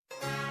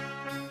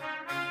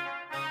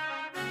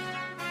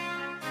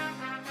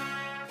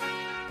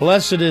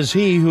Blessed is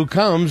he who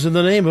comes in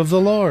the name of the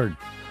Lord.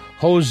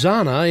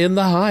 Hosanna in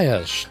the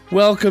highest.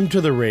 Welcome to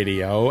the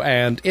radio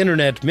and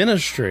internet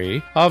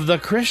ministry of the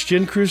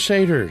Christian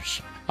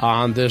Crusaders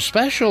on this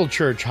special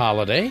church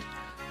holiday,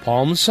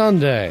 Palm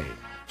Sunday.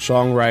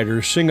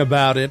 Songwriters sing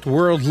about it,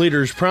 world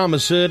leaders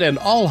promise it, and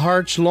all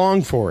hearts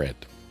long for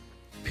it.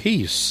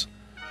 Peace.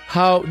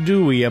 How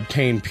do we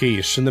obtain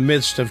peace in the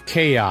midst of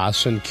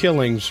chaos and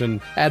killings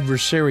and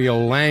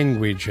adversarial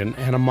language and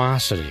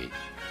animosity?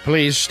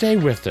 Please stay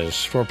with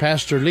us for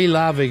Pastor Lee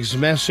Lavig's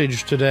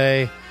message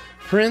today,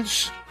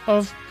 Prince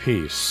of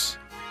Peace.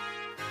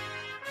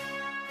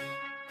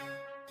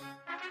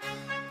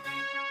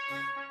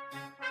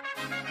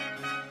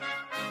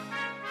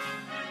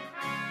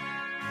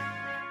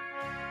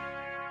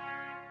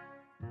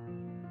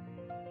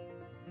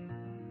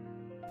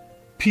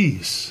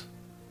 Peace.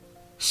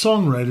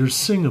 Songwriters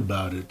sing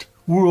about it.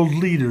 World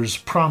leaders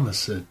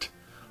promise it.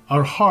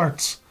 Our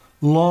hearts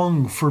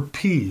long for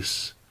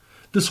peace.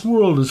 This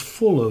world is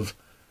full of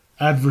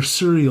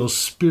adversarial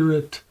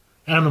spirit,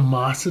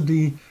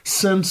 animosity,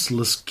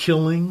 senseless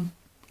killing,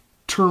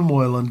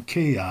 turmoil, and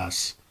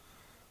chaos.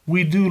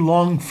 We do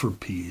long for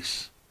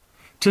peace.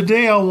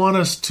 Today I want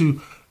us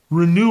to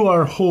renew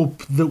our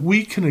hope that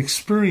we can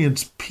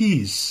experience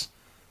peace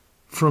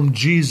from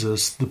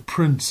Jesus, the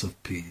Prince of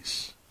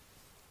Peace.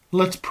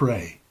 Let's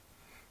pray.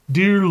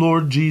 Dear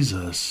Lord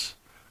Jesus,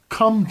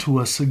 come to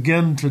us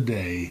again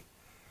today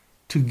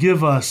to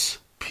give us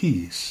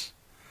peace.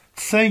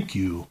 Thank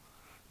you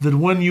that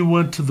when you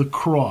went to the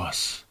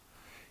cross,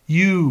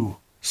 you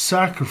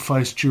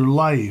sacrificed your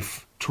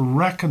life to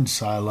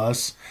reconcile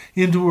us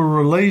into a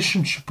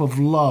relationship of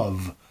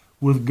love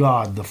with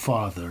God the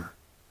Father.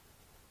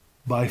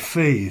 By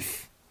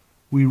faith,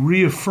 we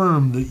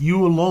reaffirm that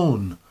you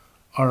alone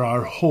are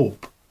our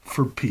hope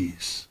for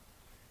peace.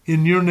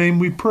 In your name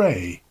we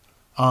pray.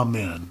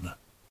 Amen.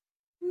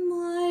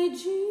 My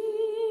Jesus,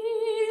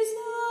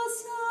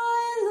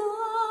 I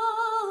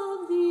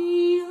love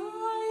thee,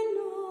 I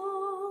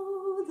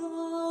know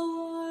thou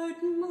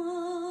art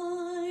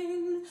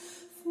mine.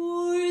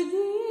 For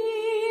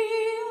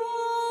thee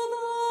all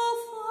the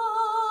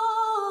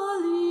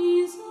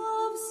follies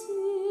of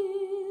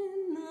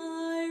sin I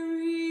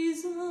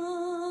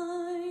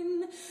resign.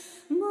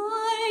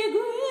 My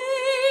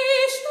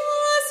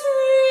gracious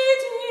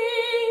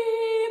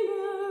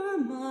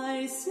Redeemer,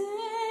 my Savior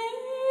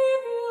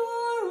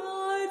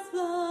art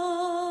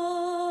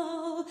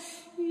thou.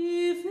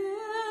 If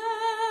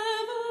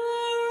ever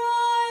I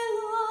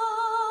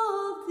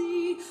love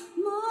thee,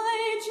 my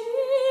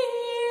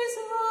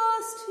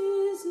Jesus,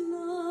 'tis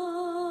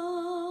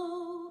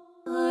now.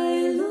 I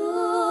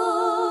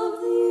love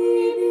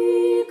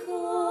thee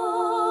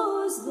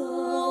because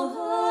thou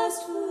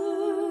hast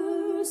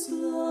first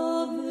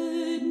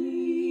loved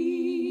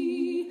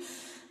me,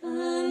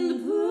 and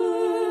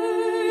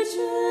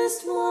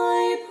purchased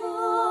my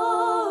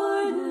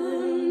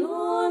pardon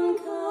on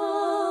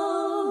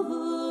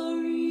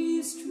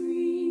Calvary's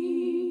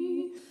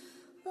tree.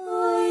 I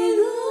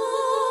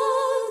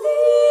love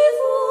thee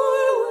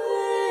for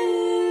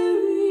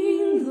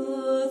wearing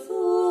the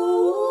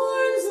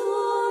thorns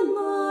on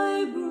my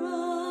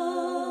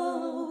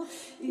brow.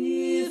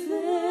 If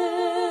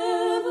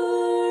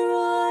ever I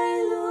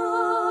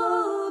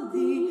love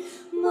thee,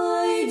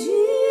 my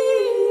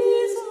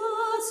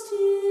Jesus,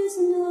 'tis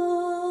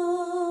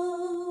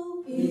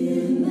now.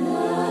 In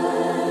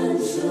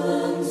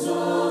mansions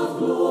of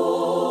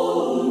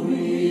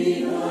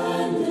glory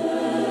and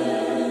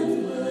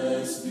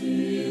endless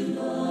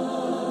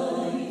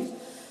delight,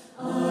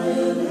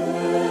 I'll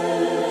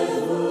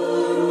ever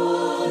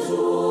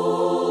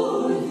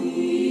adore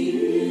thee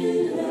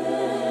in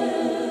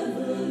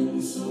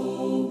heaven so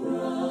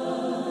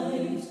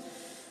bright,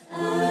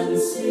 and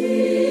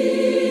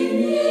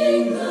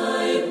singing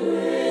thy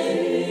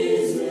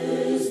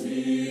praises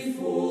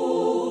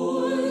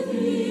before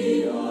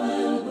thee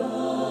I'll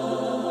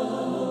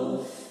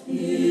bow.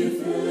 If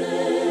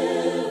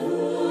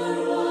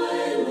ever I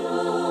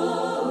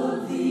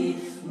love thee,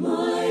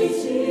 my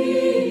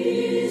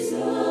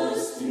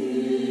Jesus,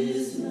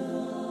 'tis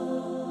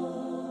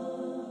now.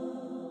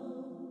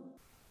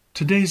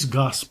 Today's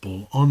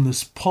Gospel on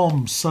this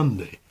Palm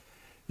Sunday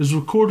is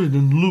recorded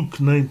in Luke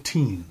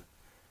 19,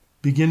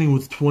 beginning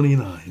with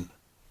 29.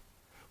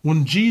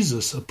 When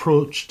Jesus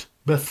approached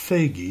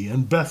Bethphage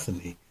and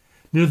Bethany,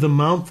 near the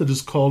mount that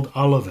is called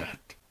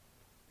Olivet,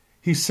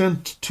 he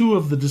sent two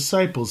of the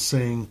disciples,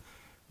 saying,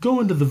 "Go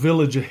into the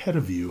village ahead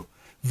of you.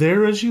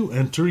 There as you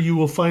enter you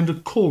will find a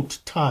colt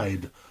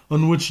tied,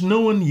 on which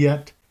no one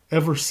yet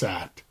ever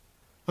sat.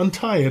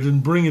 Untie it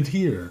and bring it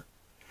here.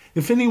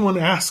 If anyone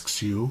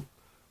asks you,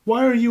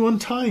 'Why are you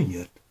untying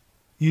it?'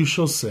 you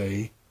shall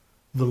say,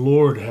 'The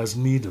Lord has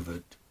need of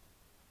it.'"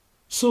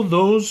 So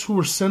those who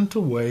were sent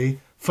away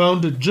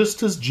found it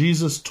just as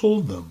Jesus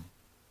told them.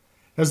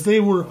 As they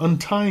were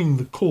untying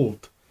the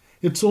colt,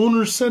 its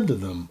owner said to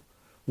them,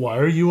 "Why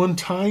are you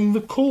untying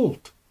the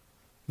colt?"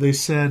 They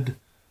said,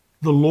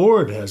 "The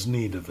Lord has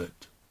need of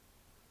it."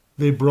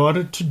 They brought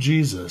it to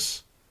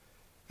Jesus,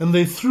 And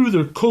they threw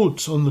their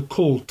coats on the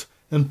colt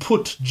and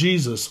put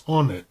Jesus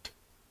on it.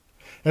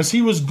 As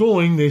he was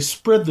going, they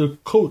spread their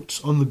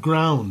coats on the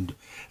ground.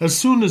 As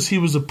soon as he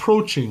was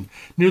approaching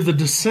near the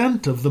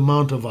descent of the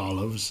Mount of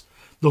Olives,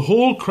 the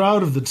whole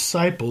crowd of the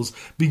disciples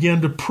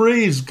began to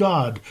praise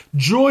God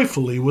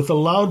joyfully with a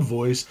loud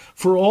voice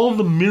for all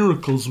the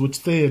miracles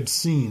which they had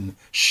seen,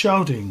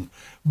 shouting,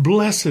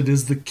 "Blessed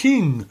is the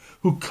King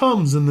who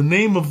comes in the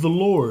name of the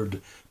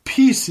Lord,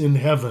 peace in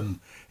heaven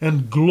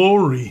and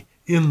glory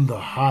in the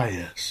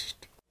highest."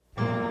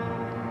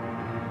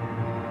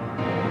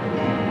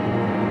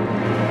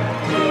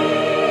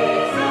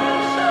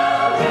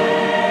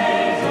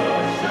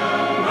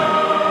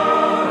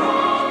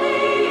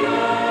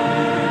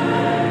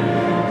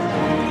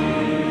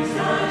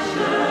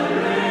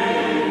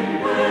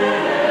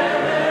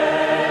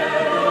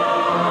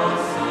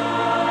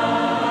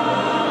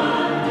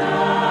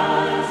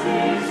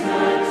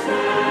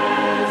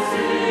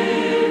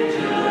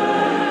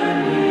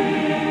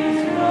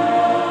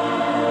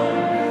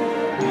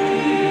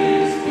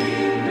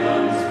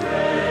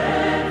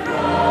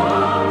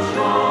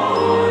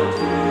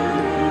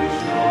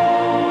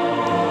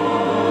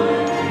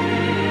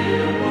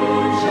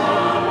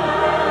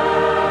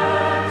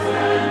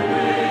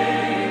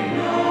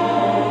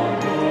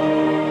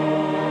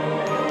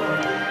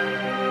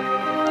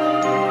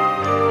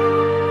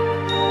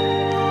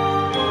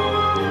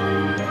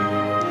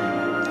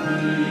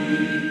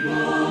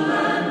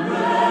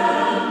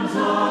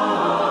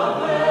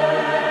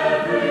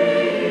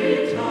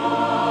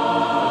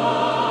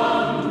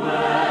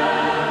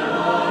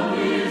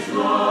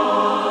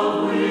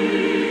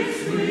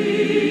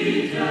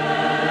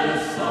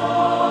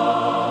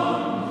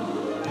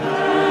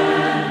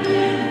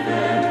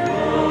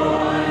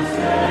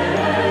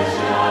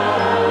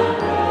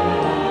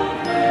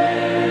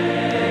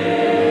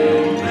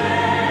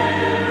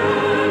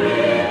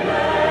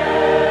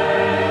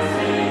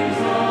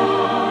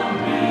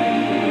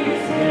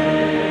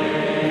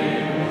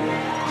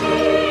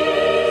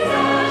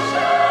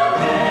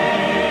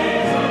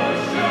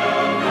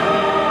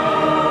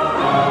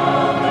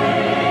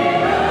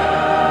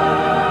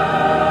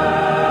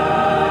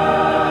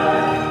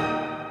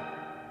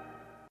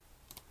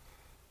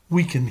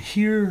 We can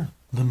hear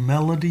the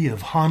melody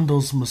of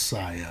Handel's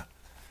Messiah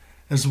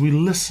as we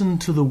listen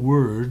to the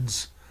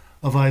words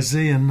of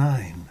Isaiah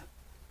 9.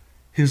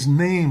 His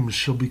name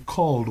shall be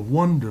called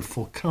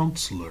Wonderful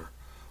Counselor,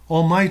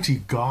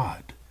 Almighty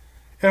God,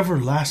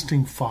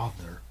 Everlasting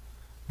Father,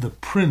 the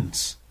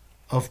Prince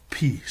of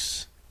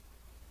Peace.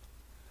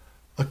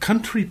 A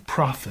country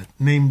prophet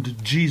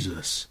named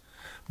Jesus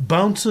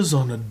bounces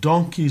on a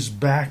donkey's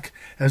back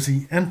as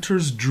he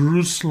enters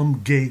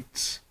Jerusalem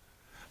gates.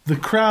 The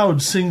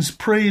crowd sings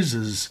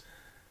praises.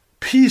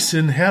 Peace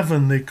in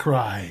heaven, they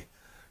cry.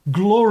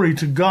 Glory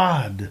to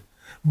God.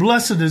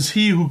 Blessed is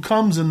he who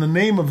comes in the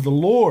name of the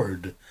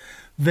Lord.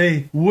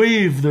 They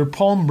wave their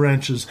palm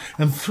branches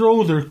and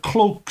throw their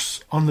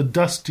cloaks on the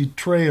dusty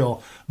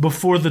trail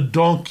before the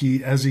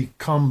donkey as he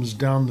comes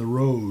down the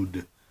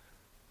road.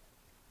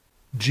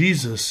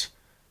 Jesus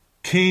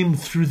came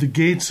through the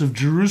gates of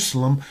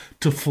Jerusalem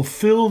to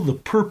fulfill the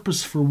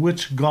purpose for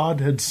which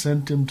God had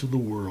sent him to the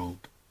world.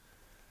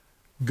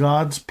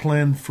 God's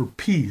plan for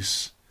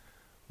peace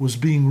was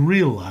being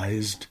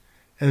realized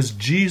as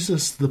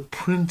Jesus, the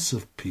Prince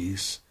of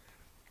Peace,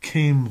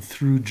 came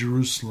through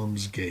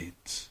Jerusalem's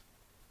gates.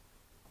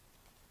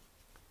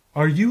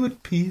 Are you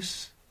at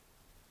peace?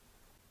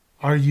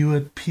 Are you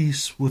at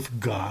peace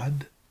with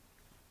God?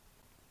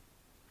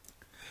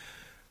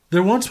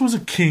 There once was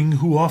a king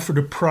who offered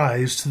a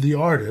prize to the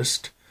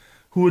artist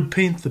who would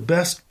paint the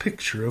best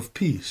picture of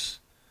peace.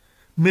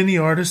 Many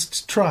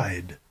artists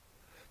tried.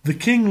 The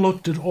king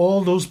looked at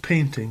all those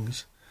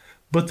paintings,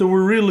 but there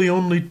were really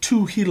only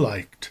two he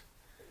liked,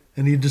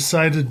 and he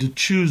decided to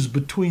choose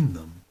between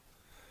them.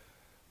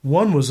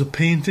 One was a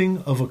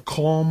painting of a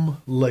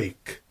calm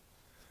lake.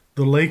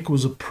 The lake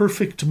was a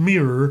perfect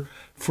mirror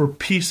for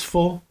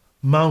peaceful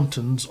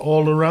mountains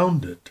all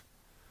around it.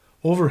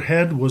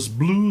 Overhead was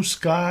blue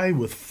sky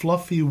with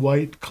fluffy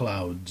white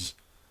clouds.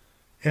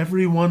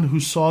 Everyone who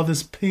saw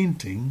this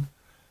painting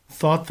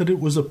thought that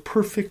it was a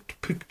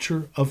perfect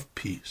picture of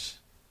peace.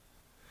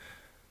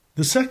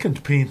 The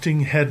second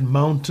painting had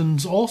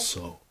mountains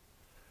also,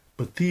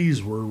 but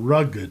these were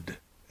rugged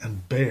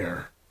and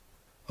bare.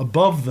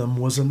 Above them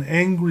was an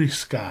angry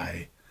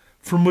sky,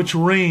 from which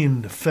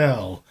rain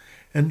fell,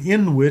 and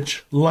in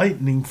which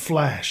lightning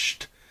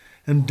flashed,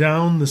 and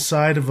down the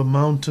side of a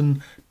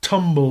mountain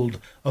tumbled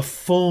a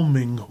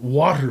foaming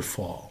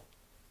waterfall.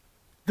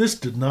 This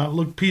did not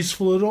look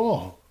peaceful at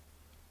all.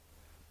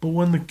 But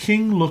when the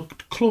king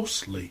looked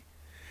closely,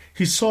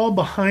 he saw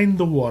behind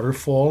the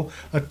waterfall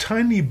a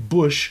tiny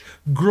bush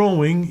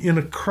growing in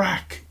a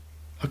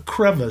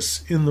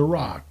crevice in the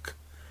rock.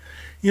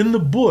 In the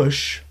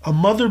bush, a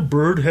mother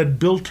bird had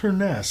built her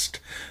nest.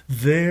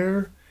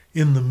 There,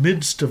 in the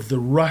midst of the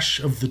rush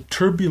of the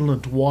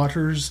turbulent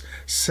waters,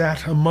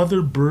 sat a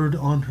mother bird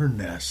on her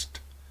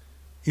nest,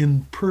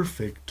 in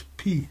perfect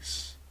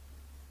peace.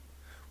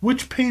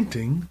 Which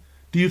painting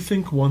do you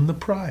think won the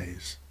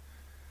prize?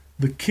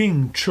 The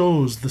king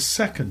chose the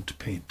second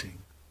painting.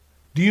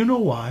 Do you know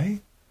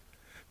why?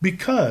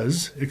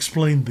 Because,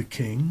 explained the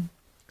king,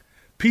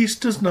 peace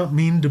does not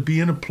mean to be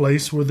in a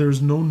place where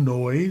there's no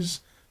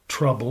noise,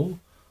 trouble,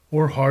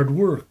 or hard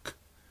work.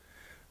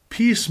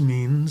 Peace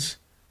means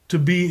to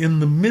be in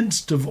the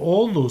midst of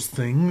all those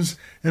things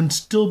and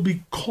still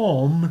be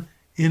calm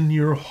in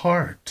your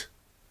heart.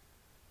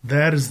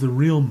 That is the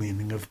real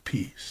meaning of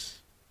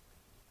peace.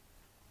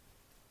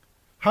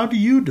 How do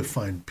you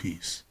define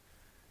peace?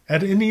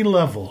 At any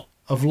level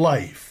of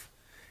life,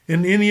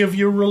 in any of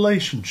your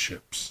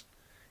relationships,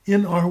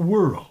 in our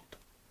world,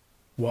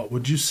 what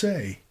would you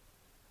say?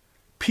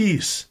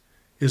 Peace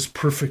is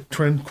perfect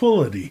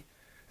tranquility,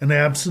 an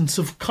absence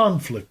of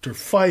conflict or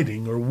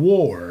fighting or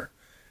war.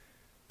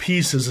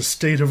 Peace is a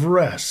state of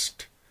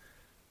rest.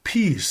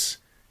 Peace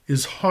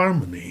is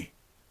harmony.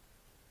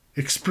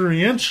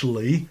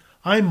 Experientially,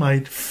 I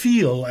might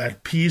feel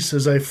at peace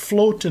as I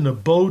float in a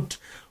boat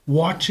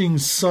watching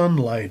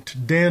sunlight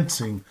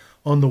dancing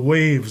on the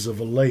waves of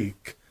a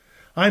lake.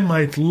 I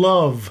might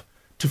love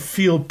to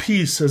feel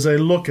peace as I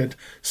look at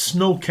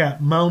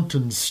snow-capped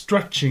mountains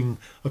stretching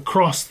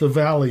across the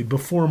valley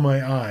before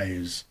my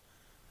eyes,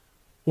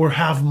 or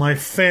have my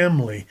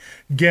family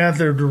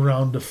gathered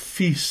around a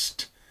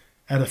feast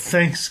at a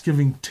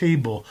Thanksgiving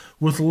table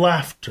with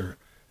laughter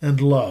and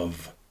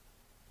love.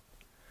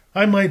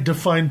 I might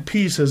define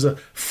peace as a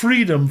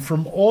freedom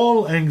from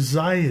all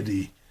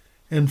anxiety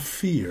and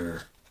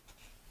fear.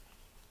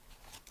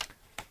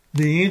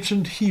 The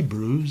ancient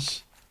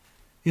Hebrews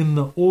in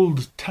the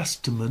Old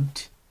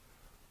Testament,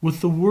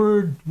 with the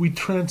word we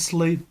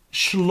translate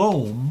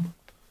shalom,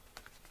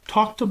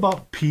 talked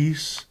about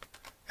peace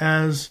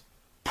as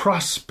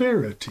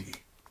prosperity,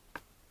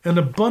 an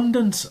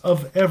abundance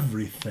of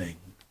everything,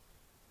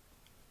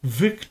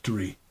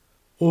 victory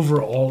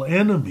over all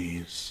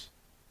enemies,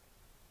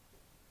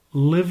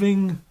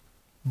 living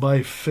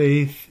by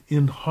faith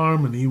in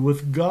harmony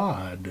with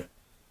God.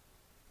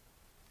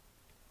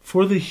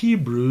 For the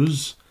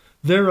Hebrews,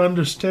 their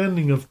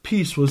understanding of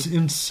peace was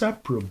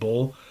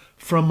inseparable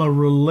from a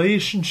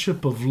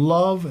relationship of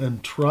love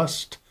and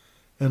trust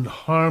and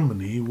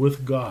harmony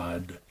with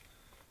God.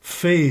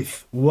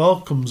 Faith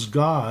welcomes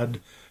God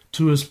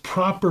to his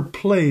proper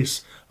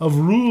place of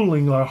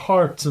ruling our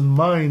hearts and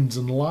minds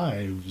and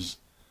lives.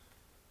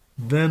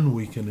 Then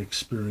we can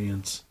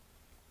experience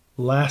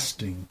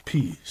lasting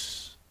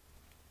peace.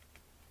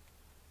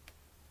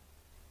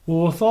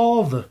 Well, with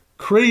all the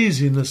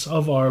craziness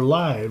of our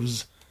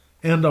lives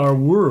and our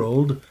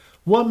world,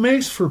 what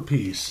makes for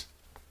peace?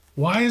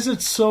 Why is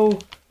it so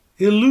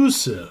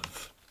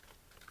elusive?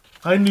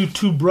 I knew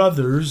two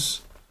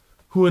brothers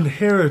who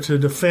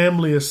inherited a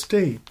family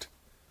estate.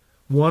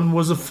 One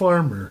was a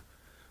farmer.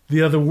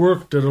 The other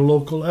worked at a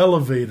local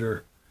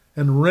elevator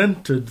and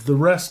rented the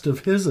rest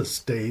of his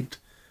estate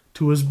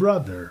to his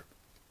brother.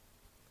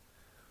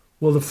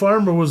 Well, the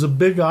farmer was a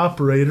big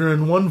operator,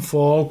 and one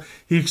fall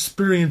he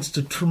experienced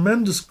a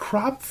tremendous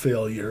crop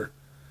failure,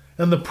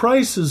 and the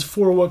prices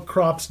for what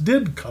crops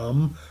did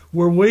come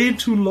were way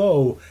too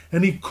low,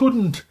 and he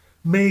couldn't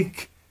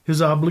make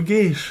his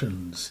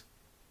obligations.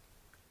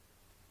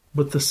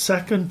 But the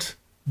second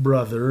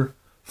brother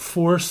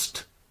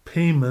forced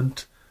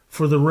payment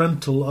for the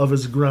rental of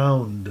his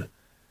ground,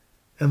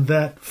 and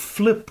that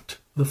flipped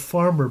the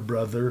farmer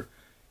brother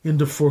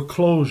into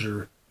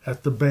foreclosure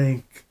at the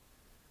bank,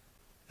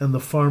 and the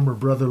farmer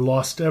brother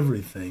lost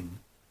everything.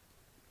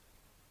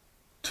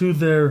 To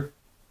their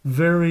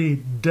very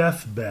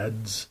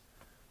deathbeds,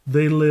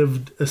 they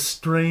lived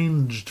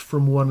estranged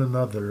from one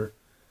another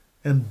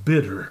and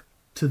bitter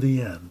to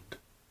the end.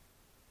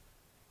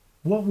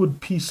 What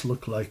would peace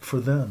look like for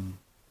them?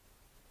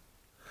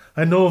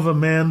 I know of a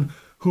man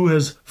who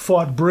has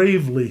fought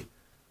bravely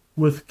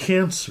with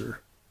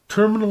cancer,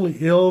 terminally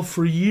ill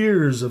for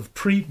years of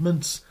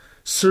treatments,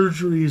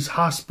 surgeries,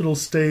 hospital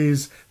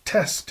stays,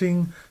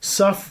 testing,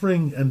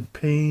 suffering, and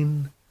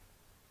pain.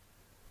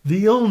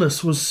 The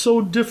illness was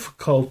so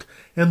difficult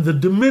and the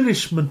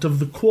diminishment of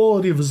the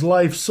quality of his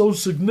life so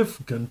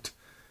significant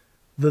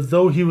that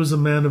though he was a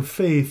man of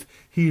faith,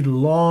 he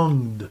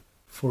longed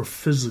for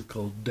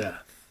physical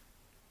death.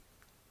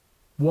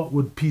 What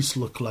would peace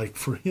look like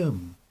for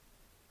him?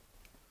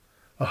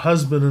 A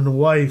husband and a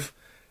wife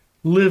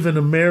live in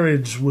a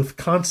marriage with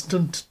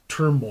constant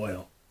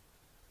turmoil.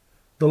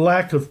 The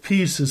lack of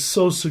peace is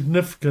so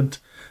significant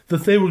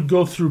that they would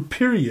go through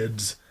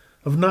periods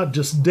of not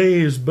just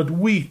days but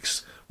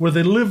weeks where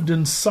they lived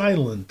in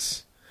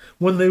silence.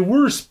 When they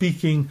were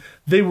speaking,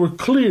 they were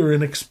clear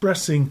in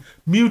expressing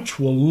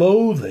mutual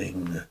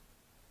loathing.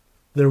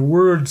 Their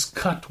words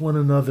cut one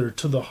another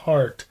to the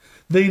heart.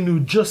 They knew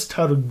just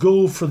how to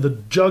go for the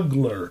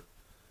jugular,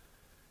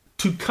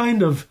 to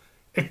kind of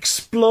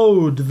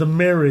explode the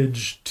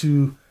marriage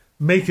to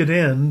make it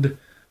end.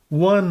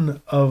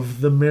 One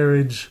of the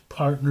marriage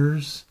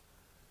partners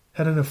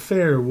had an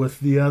affair with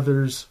the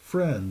other's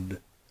friend.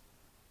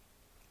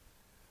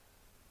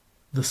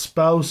 The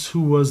spouse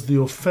who was the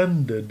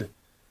offended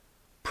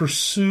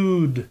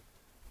pursued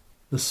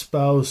the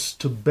spouse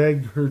to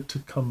beg her to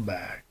come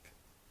back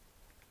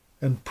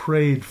and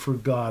prayed for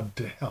God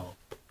to help,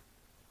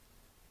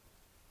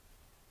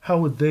 how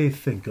would they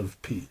think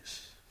of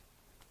peace?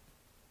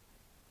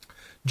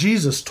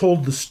 Jesus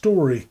told the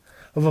story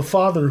of a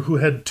father who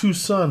had 2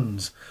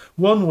 sons.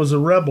 One was a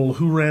rebel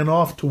who ran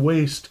off to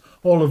waste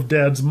all of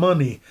Dad's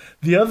money.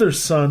 The other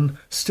son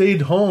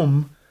stayed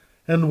home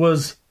and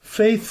was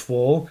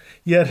faithful,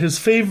 yet his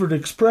favorite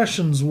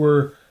expressions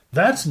were,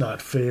 "That's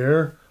not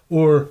fair,"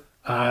 or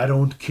 "I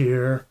don't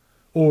care,"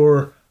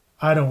 or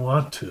 "I don't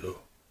want to."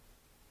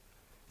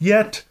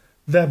 Yet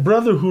that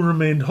brother who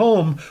remained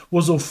home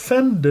was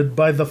offended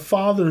by the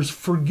father's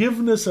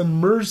forgiveness and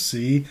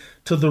mercy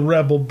to the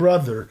rebel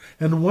brother.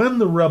 And when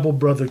the rebel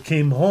brother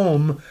came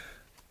home,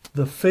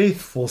 the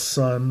faithful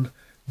son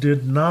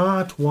did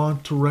not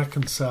want to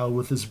reconcile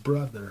with his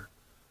brother,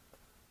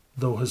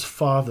 though his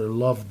father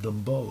loved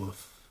them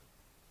both.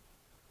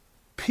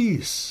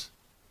 Peace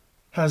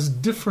has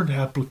different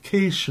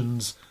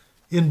applications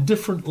in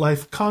different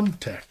life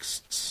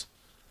contexts.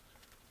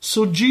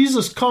 So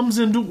Jesus comes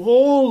into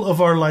all of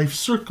our life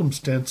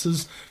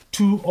circumstances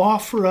to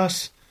offer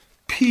us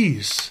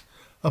peace,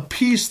 a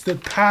peace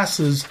that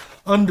passes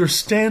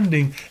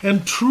understanding.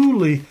 And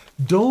truly,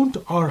 don't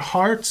our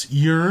hearts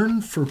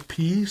yearn for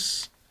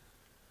peace?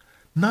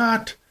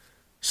 Not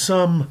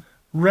some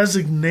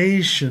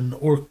resignation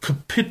or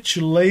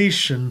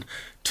capitulation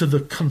to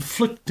the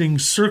conflicting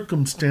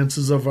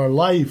circumstances of our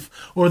life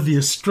or the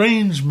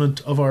estrangement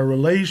of our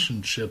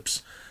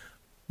relationships.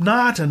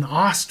 Not an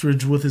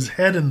ostrich with his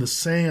head in the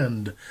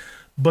sand,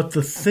 but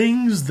the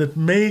things that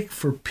make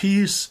for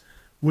peace,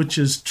 which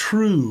is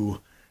true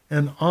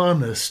and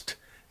honest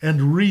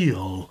and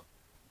real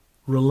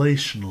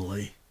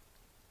relationally.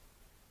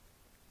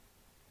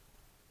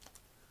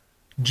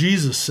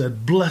 Jesus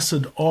said,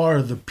 "Blessed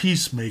are the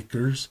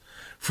peacemakers,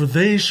 for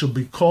they shall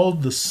be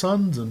called the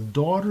sons and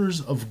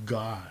daughters of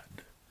God."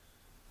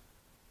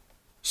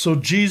 So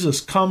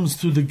Jesus comes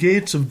through the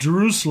gates of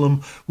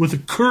Jerusalem with a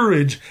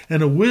courage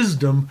and a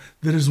wisdom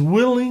that is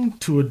willing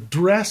to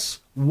address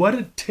what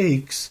it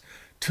takes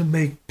to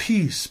make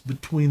peace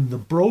between the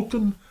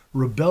broken,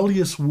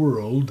 rebellious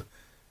world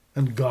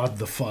and God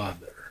the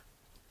Father.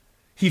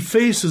 He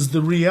faces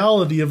the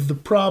reality of the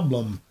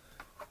problem.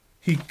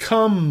 He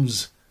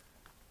comes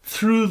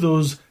through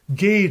those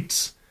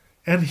gates,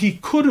 and he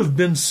could have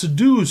been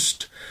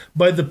seduced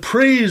by the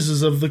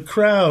praises of the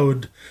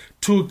crowd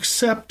to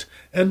accept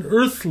an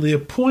earthly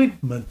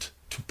appointment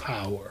to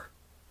power.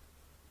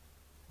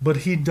 But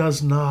he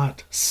does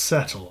not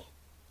settle.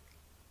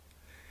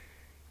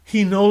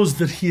 He knows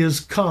that he has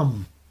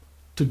come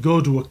to go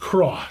to a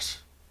cross,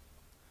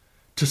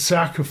 to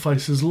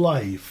sacrifice his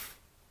life,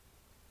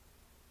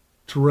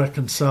 to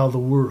reconcile the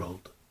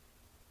world.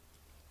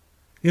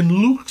 In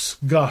Luke's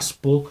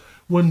gospel,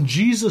 when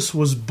Jesus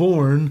was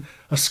born,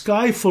 a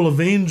sky full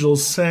of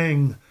angels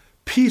sang,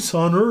 "Peace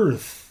on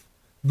earth,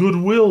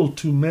 goodwill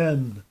to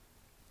men,"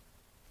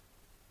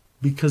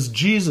 because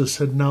Jesus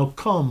had now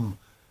come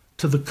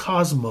to the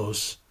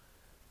cosmos,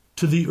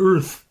 to the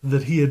earth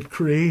that he had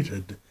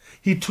created.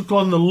 He took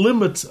on the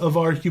limits of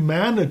our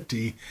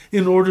humanity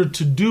in order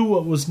to do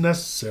what was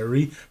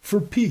necessary for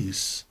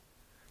peace.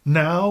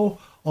 Now,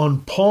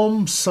 on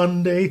Palm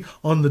Sunday,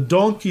 on the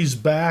donkey's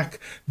back,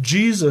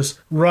 Jesus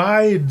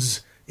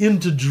rides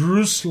into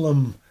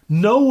Jerusalem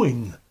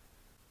knowing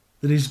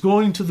that he's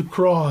going to the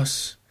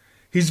cross,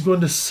 he's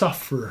going to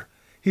suffer,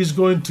 he's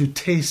going to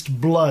taste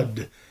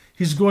blood,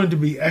 he's going to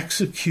be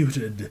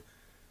executed,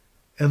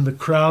 and the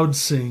crowd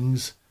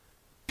sings,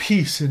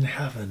 "Peace in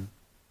heaven."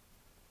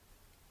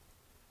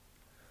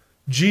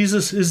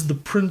 Jesus is the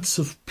Prince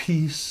of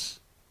Peace.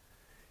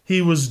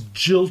 He was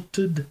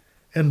jilted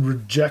and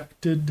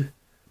rejected,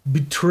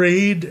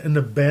 betrayed and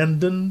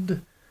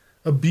abandoned,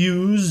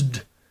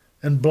 abused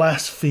and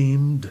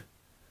blasphemed,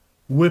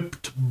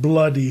 whipped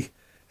bloody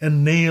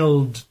and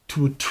nailed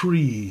to a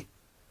tree,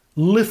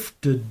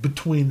 lifted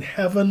between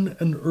heaven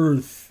and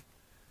earth.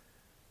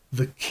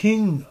 The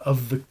King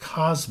of the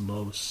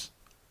cosmos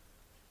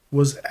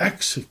was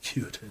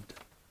executed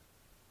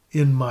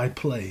in my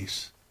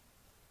place.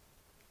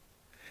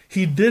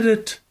 He did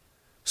it,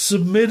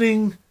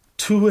 submitting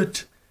to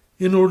it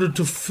in order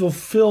to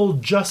fulfill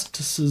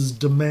justice's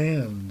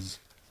demands.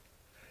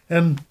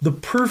 And the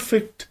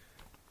perfect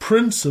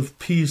Prince of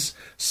Peace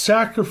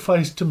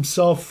sacrificed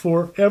himself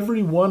for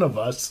every one of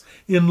us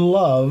in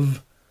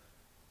love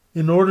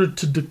in order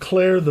to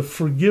declare the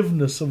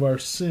forgiveness of our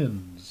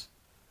sins,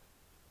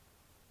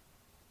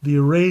 the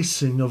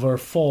erasing of our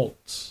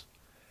faults.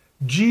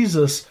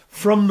 Jesus,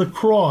 from the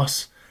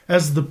cross,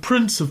 as the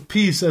Prince of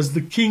Peace, as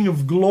the King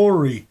of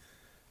Glory,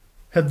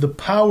 had the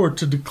power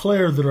to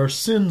declare that our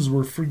sins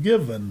were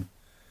forgiven.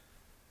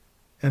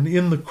 And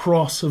in the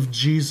cross of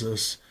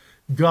Jesus,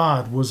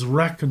 God was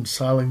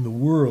reconciling the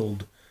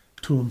world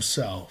to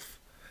himself,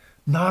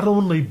 not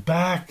only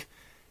back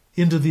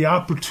into the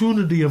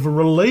opportunity of a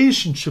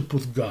relationship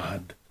with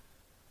God,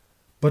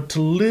 but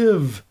to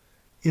live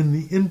in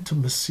the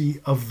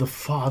intimacy of the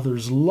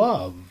Father's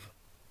love.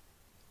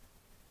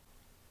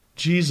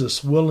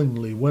 Jesus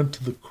willingly went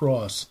to the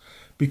cross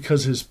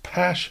because his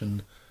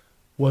passion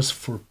was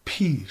for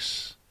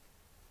peace.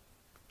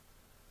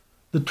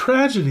 The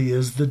tragedy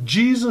is that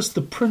Jesus,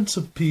 the Prince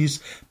of Peace,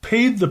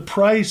 paid the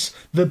price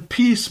that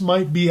peace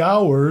might be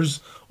ours,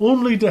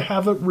 only to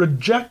have it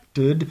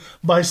rejected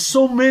by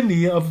so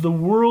many of the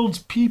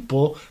world's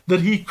people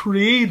that he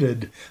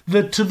created,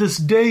 that to this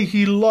day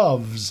he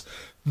loves.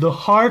 The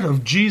heart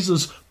of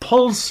Jesus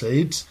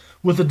pulsates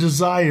with a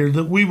desire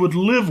that we would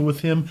live with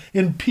him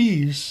in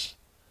peace.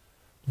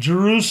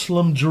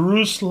 Jerusalem,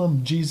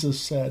 Jerusalem, Jesus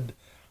said,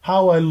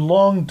 how I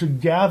long to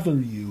gather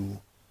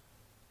you,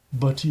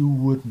 but you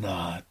would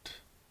not.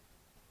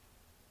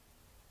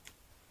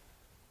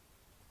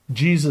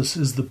 Jesus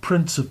is the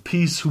Prince of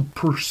Peace who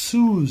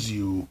pursues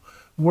you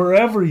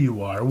wherever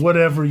you are,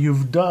 whatever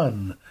you've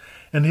done.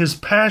 And his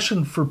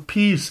passion for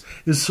peace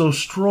is so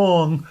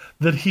strong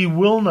that he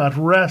will not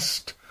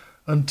rest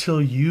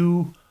until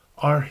you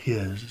are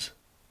his.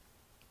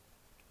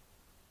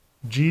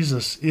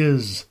 Jesus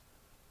is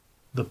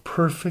the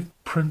perfect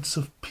Prince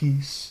of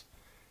Peace,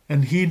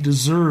 and he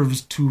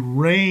deserves to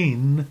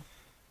reign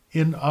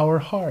in our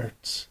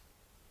hearts.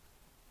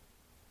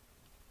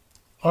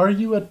 Are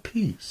you at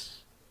peace?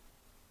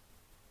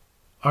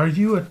 Are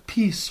you at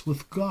peace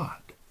with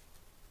God?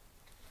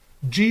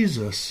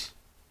 Jesus,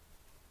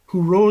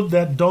 who rode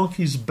that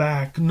donkey's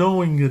back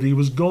knowing that he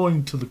was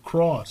going to the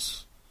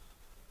cross,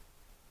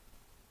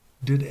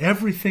 did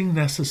everything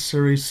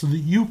necessary so that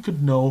you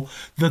could know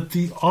that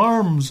the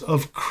arms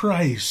of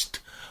Christ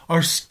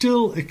are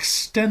still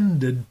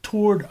extended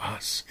toward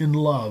us in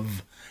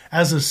love,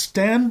 as a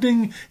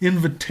standing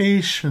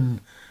invitation.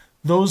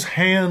 Those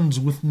hands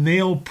with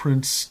nail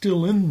prints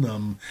still in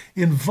them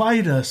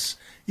invite us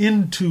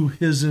into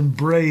his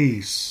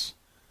embrace,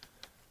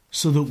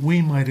 so that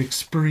we might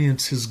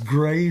experience his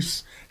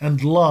grace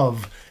and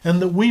love,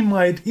 and that we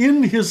might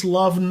in his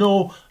love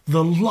know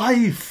the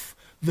life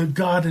that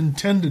God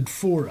intended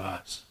for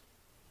us.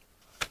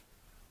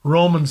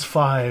 Romans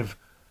 5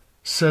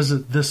 says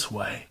it this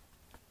way: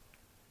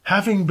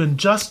 having been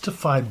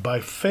justified by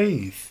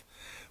faith,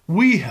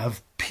 we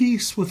have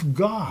peace with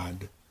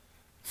God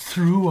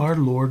through our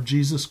Lord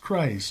Jesus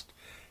Christ,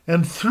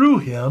 and through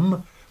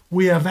him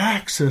we have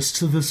access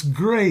to this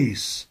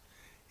grace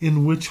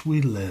in which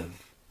we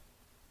live.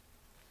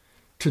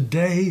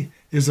 Today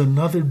is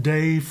another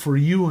day for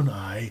you and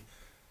I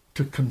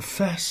to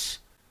confess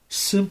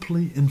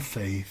simply in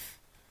faith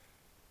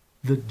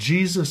that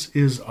Jesus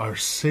is our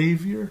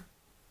Savior,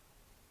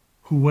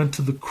 who went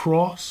to the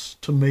cross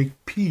to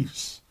make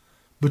peace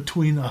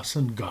between us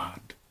and God.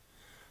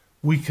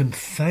 We can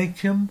thank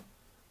him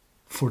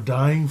for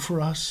dying for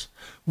us.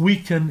 We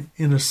can,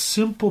 in a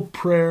simple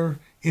prayer,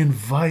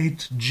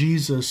 invite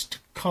Jesus to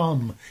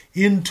come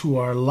into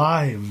our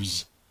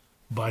lives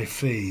by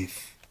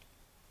faith,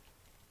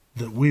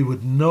 that we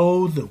would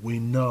know that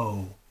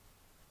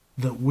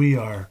we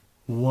are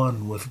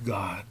one with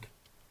God,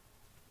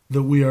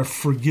 that we are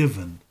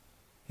forgiven,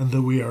 and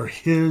that we are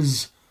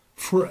his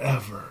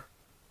forever.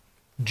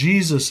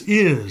 Jesus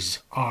is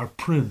our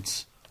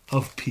Prince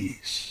of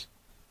Peace.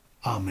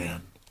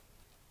 Amen.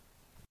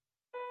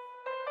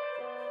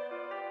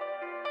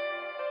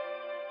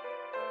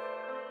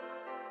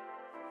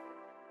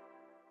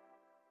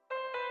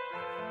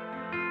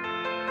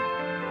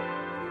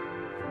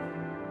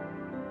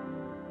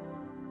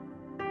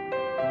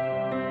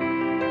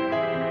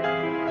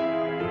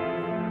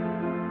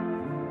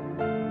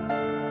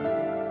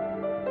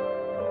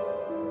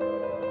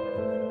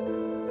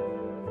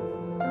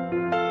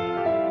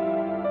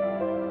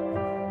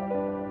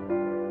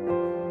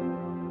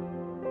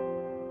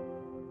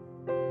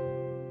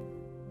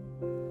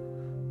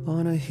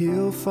 On a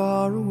hill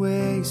far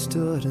away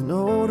stood an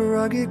old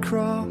rugged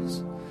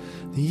cross,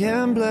 the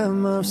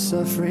emblem of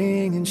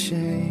suffering and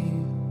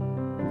shame.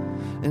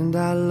 And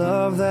I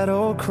love that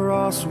old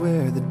cross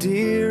where the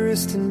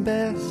dearest and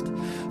best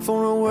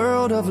for a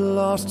world of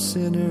lost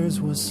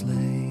sinners was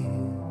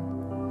slain.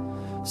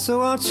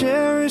 So I'll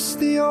cherish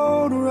the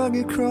old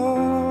rugged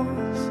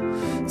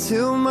cross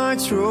till my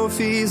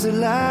trophies at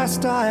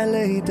last I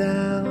lay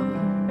down.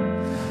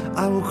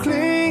 I will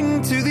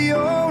cling to the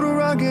old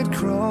rugged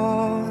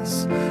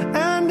cross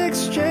and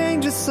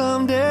exchange it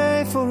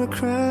someday for a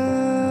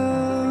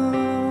crown.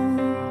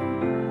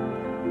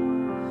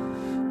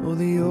 Oh,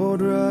 the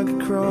old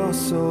rugged cross,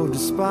 so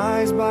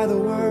despised by the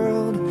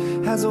world,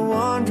 has a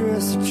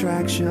wondrous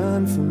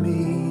attraction for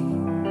me.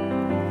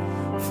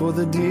 For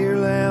the dear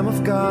Lamb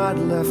of God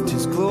left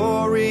his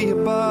glory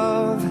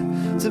above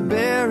to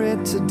bear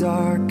it to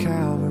dark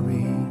Calvary.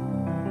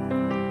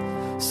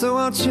 So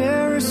I'll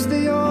cherish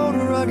the old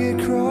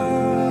rugged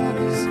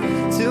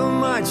cross till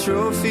my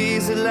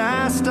trophies at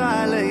last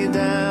I lay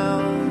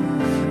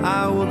down.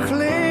 I will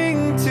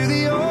cling to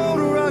the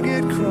old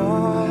rugged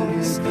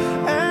cross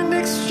and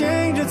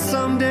exchange it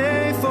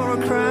someday for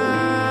a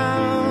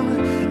crown,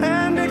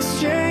 and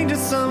exchange it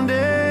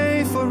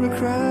someday for a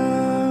crown.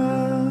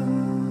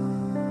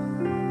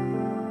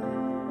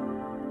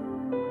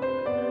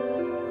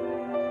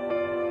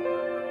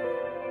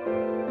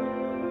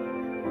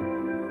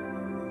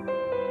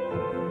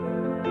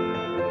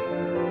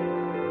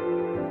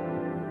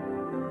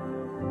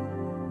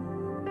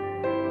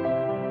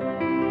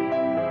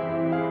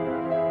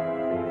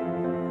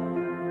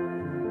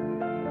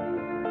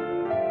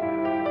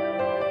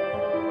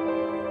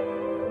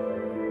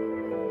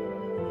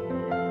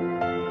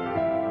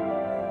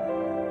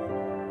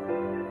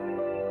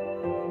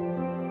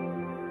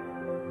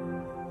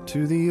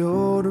 To the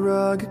old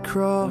rugged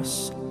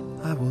cross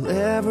I will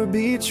ever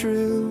be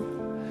true,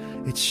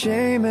 its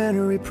shame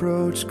and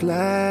reproach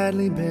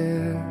gladly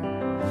bear.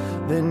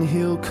 Then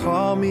he'll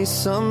call me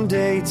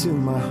someday to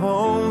my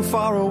home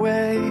far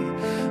away,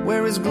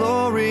 where his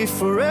glory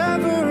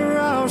forever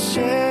I'll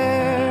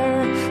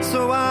share.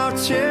 So I'll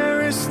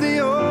cherish the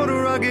old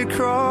rugged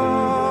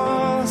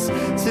cross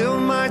till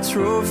my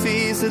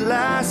trophies at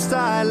last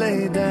I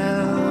lay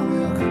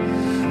down.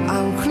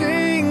 I'll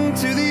cling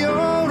to the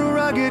old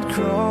rugged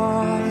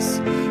cross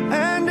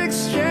and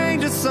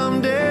exchange it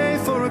someday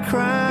for a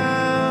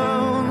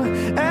crown,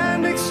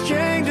 and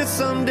exchange it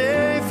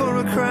someday for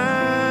a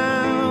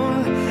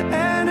crown,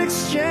 and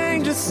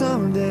exchange it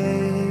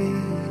someday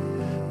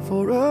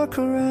for a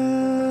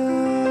crown.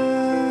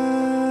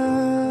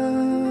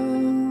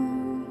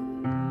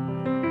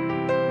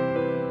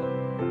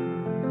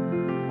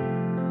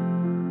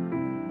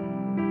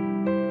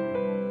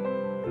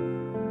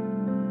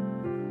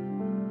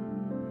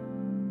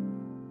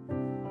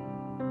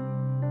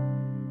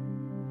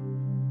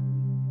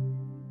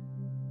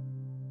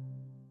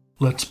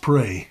 Let's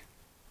pray.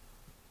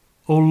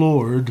 O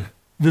Lord,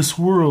 this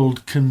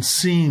world can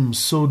seem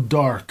so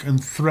dark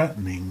and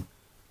threatening,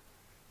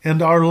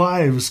 and our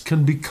lives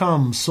can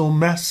become so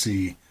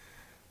messy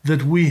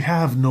that we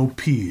have no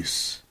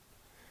peace.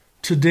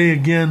 Today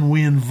again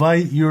we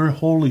invite your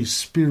Holy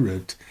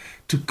Spirit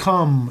to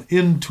come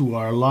into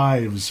our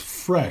lives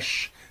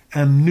fresh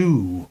and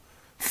new.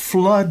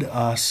 Flood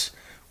us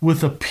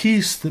with a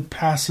peace that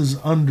passes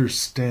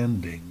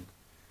understanding.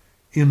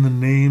 In the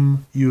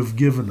name you have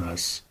given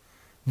us,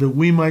 that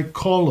we might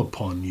call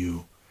upon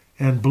you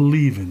and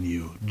believe in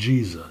you,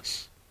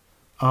 Jesus.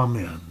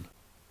 Amen.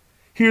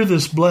 Hear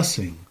this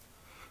blessing.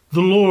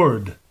 The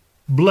Lord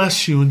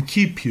bless you and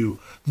keep you.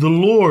 The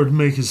Lord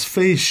make his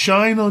face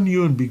shine on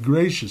you and be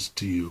gracious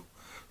to you.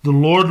 The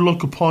Lord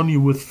look upon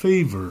you with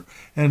favor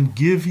and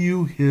give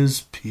you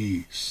his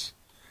peace.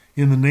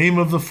 In the name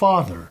of the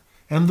Father,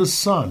 and the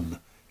Son,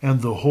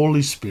 and the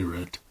Holy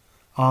Spirit.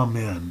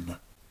 Amen.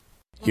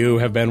 You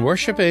have been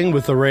worshiping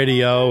with the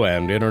radio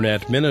and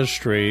internet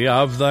ministry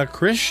of the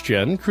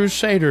Christian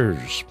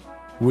Crusaders.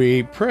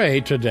 We pray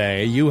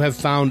today you have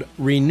found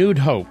renewed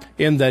hope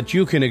in that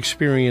you can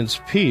experience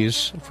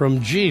peace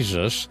from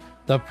Jesus,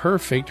 the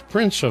perfect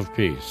Prince of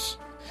Peace.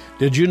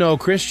 Did you know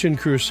Christian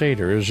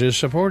Crusaders is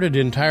supported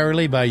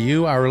entirely by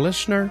you, our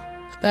listener?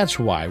 That's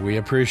why we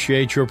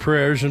appreciate your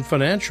prayers and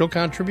financial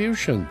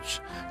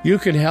contributions. You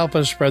can help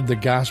us spread the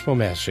gospel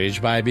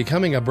message by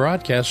becoming a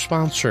broadcast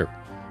sponsor.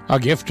 A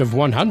gift of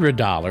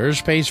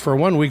 $100 pays for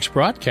 1 week's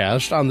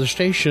broadcast on the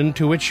station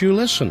to which you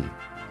listen.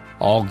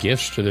 All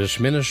gifts to this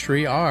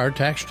ministry are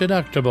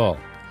tax-deductible.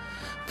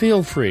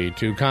 Feel free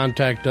to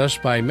contact us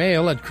by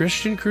mail at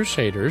Christian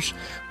Crusaders,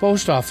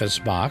 Post Office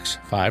Box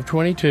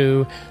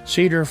 522,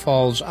 Cedar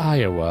Falls,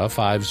 Iowa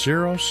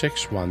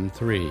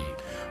 50613.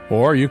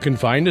 Or you can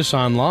find us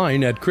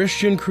online at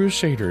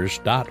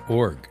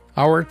ChristianCrusaders.org.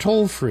 Our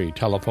toll-free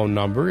telephone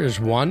number is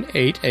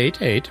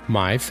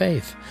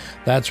 1-888-MY-FAITH.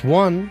 That's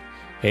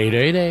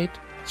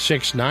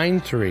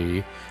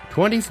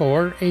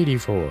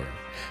 1-888-693-2484.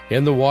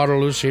 In the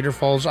Waterloo, Cedar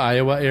Falls,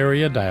 Iowa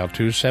area, dial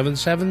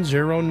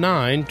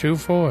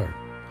 277-0924.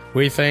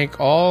 We thank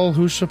all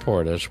who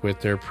support us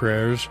with their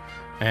prayers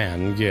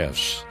and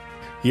gifts.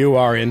 You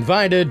are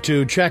invited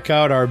to check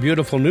out our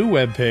beautiful new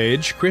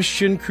webpage,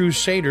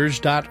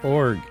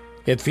 ChristianCrusaders.org.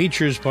 It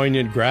features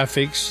poignant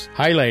graphics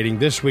highlighting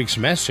this week's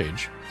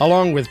message,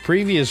 along with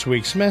previous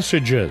week's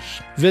messages.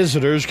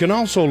 Visitors can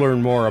also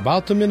learn more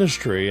about the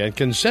ministry and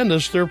can send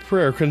us their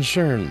prayer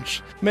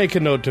concerns. Make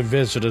a note to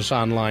visit us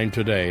online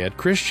today at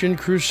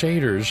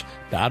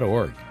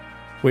ChristianCrusaders.org.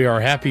 We are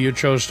happy you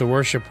chose to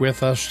worship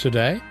with us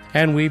today,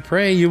 and we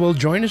pray you will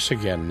join us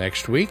again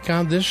next week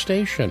on this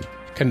station.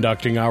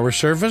 Conducting our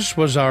service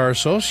was our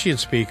associate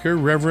speaker,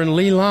 Reverend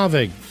Lee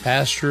Lavig,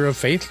 pastor of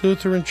Faith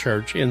Lutheran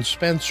Church in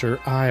Spencer,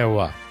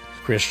 Iowa.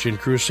 Christian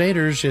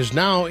Crusaders is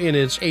now in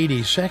its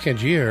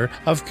 82nd year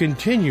of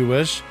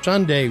continuous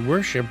Sunday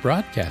worship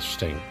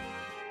broadcasting.